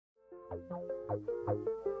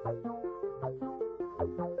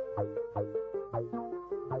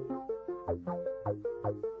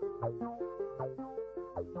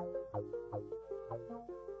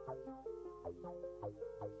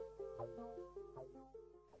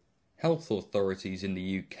Health authorities in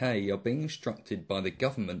the UK are being instructed by the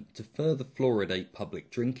government to further fluoridate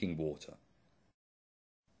public drinking water.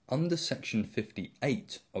 Under Section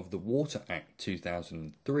 58 of the Water Act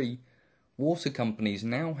 2003, water companies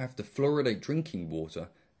now have to fluoridate drinking water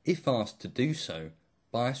if asked to do so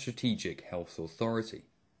by a strategic health authority.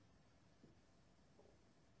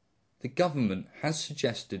 The government has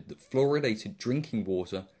suggested that fluoridated drinking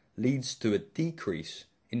water leads to a decrease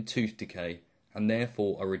in tooth decay and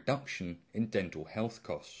therefore a reduction in dental health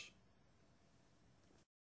costs.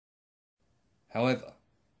 However,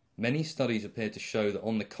 many studies appear to show that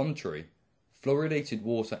on the contrary, fluoridated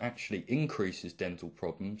water actually increases dental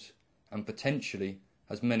problems and potentially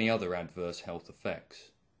has many other adverse health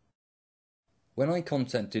effects. When I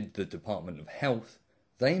contacted the Department of Health,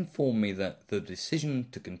 they informed me that the decision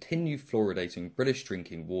to continue fluoridating British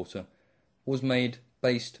drinking water was made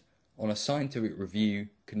based on a scientific review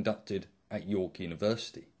conducted at York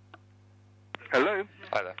University. Hello.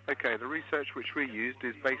 Hi there. Okay, the research which we used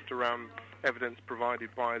is based around evidence provided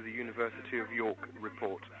by the University of York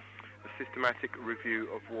report, a systematic review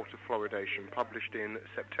of water fluoridation published in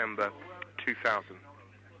September 2000.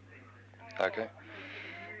 Okay.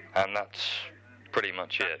 And that's pretty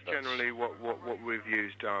much it. That's generally what we've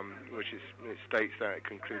used, which is, it states that it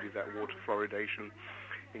concluded that water fluoridation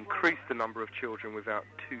increased the number of children without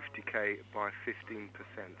tooth decay by 15%.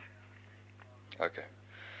 Okay.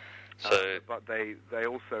 So, but they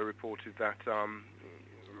also reported that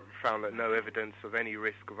found that no evidence of any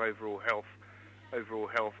risk of overall health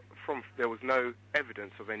from there was no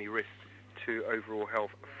evidence of any risk to overall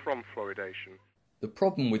health from fluoridation. The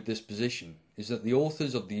problem with this position is that the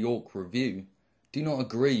authors of the York Review do not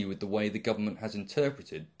agree with the way the government has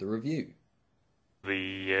interpreted the review.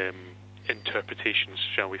 The interpretations,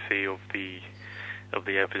 shall we say, of the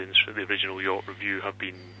evidence from the original York Review have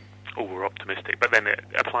been over-optimistic, but then it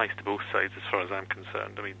applies to both sides as far as I'm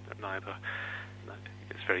concerned. I mean, neither.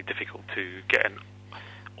 It's very difficult to get an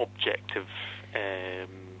objective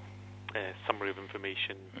summary of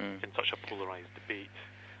information in such a polarised debate.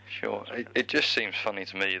 Sure. It just seems funny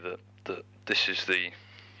to me that this is the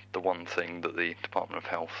one thing that the Department of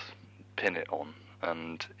Health pin it on,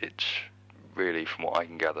 and it's really, from what I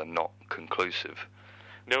can gather, not conclusive.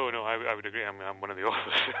 No, I would agree. I'm one of the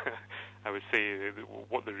authors. I would say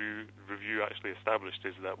what the review actually established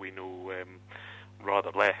is that we know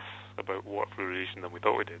rather less about water fluoridation than we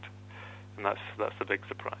thought we did, and that's the big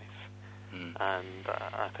surprise. And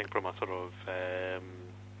I think from a sort of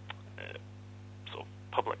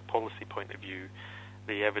public policy point of view,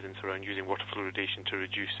 the evidence around using water fluoridation to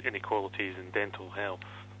reduce inequalities in dental health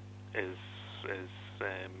is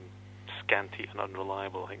scanty and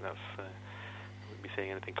unreliable. I think that's I wouldn't be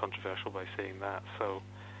saying anything controversial by saying that. So,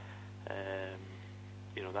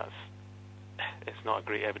 it's not a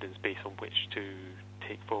great evidence base on which to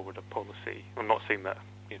take forward a policy. I'm not saying that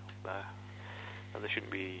that there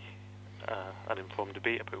shouldn't be an informed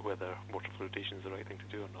debate about whether water fluoridation is the right thing to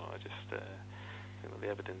do or not. I just think that the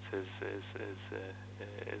evidence is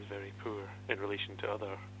very poor in relation to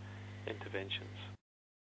other interventions.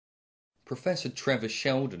 Professor Trevor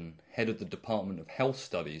Sheldon, head of the Department of Health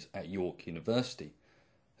Studies at York University,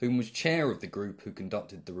 whom was chair of the group who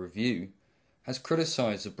conducted the review, has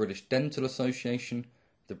criticised the British Dental Association,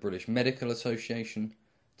 the British Medical Association,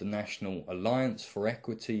 the National Alliance for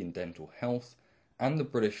Equity in Dental Health, and the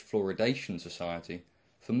British Fluoridation Society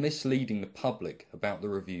for misleading the public about the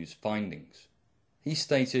review's findings. He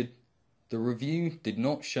stated, "The review did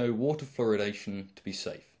not show water fluoridation to be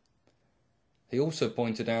safe." He also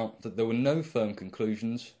pointed out that there were no firm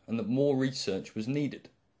conclusions and that more research was needed.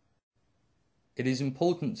 It is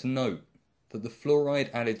important to note that the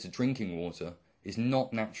fluoride added to drinking water is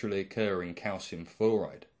not naturally occurring calcium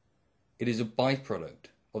fluoride. It is a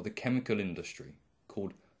byproduct of the chemical industry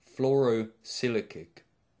called fluorosilicic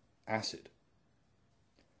acid.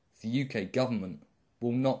 The UK government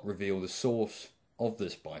will not reveal the source of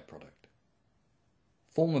this byproduct.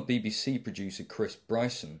 Former BBC producer Chris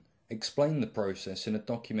Bryson explained the process in a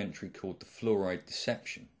documentary called The Fluoride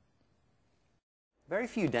Deception. Very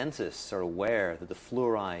few dentists are aware that the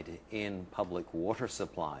fluoride in public water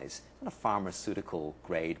supplies is not a pharmaceutical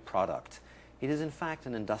grade product. It is in fact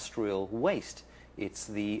an industrial waste. It's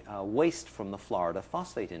the waste from the Florida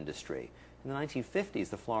phosphate industry. In the 1950s,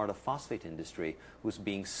 the Florida phosphate industry was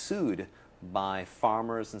being sued by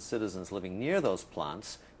farmers and citizens living near those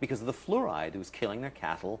plants because of the fluoride that was killing their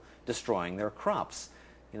cattle, destroying their crops.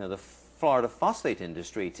 You know, the Florida phosphate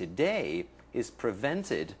industry today is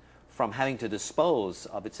prevented from having to dispose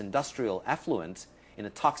of its industrial effluent in a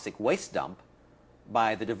toxic waste dump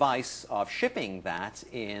by the device of shipping that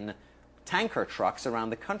in tanker trucks around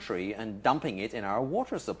the country and dumping it in our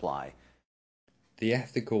water supply. The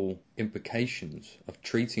ethical implications of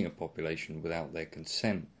treating a population without their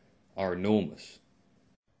consent are enormous.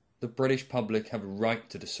 The British public have a right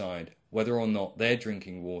to decide whether or not their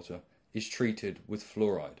drinking water is treated with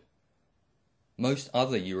fluoride. Most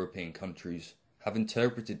other European countries have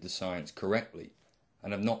interpreted the science correctly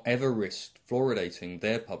and have not ever risked fluoridating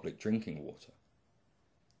their public drinking water.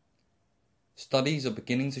 Studies are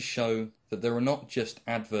beginning to show that there are not just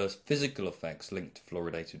adverse physical effects linked to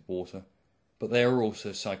fluoridated water, but there are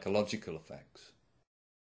also psychological effects.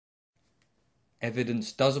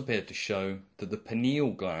 Evidence does appear to show that the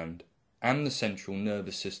pineal gland and the central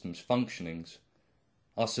nervous system's functionings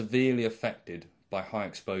are severely affected by high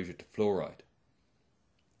exposure to fluoride.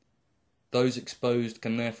 Those exposed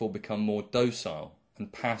can therefore become more docile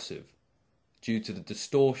and passive due to the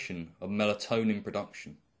distortion of melatonin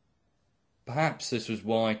production. Perhaps this was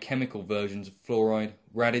why chemical versions of fluoride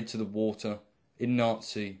were added to the water in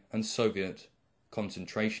Nazi and Soviet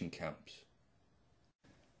concentration camps.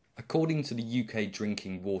 According to the UK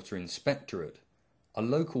Drinking Water Inspectorate, a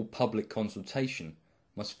local public consultation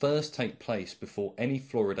must first take place before any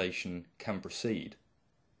fluoridation can proceed.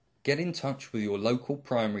 Get in touch with your local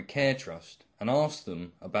primary care trust and ask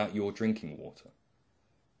them about your drinking water.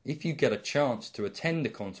 If you get a chance to attend a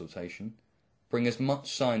consultation, bring as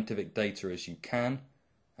much scientific data as you can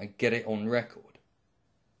and get it on record.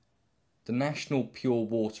 The National Pure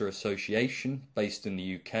Water Association, based in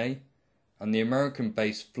the UK, and the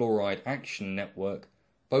American-based Fluoride Action Network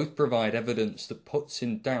both provide evidence that puts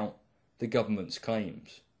in doubt the government's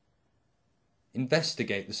claims.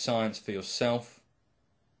 Investigate the science for yourself,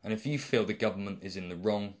 and if you feel the government is in the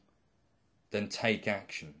wrong, then take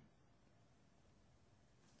action.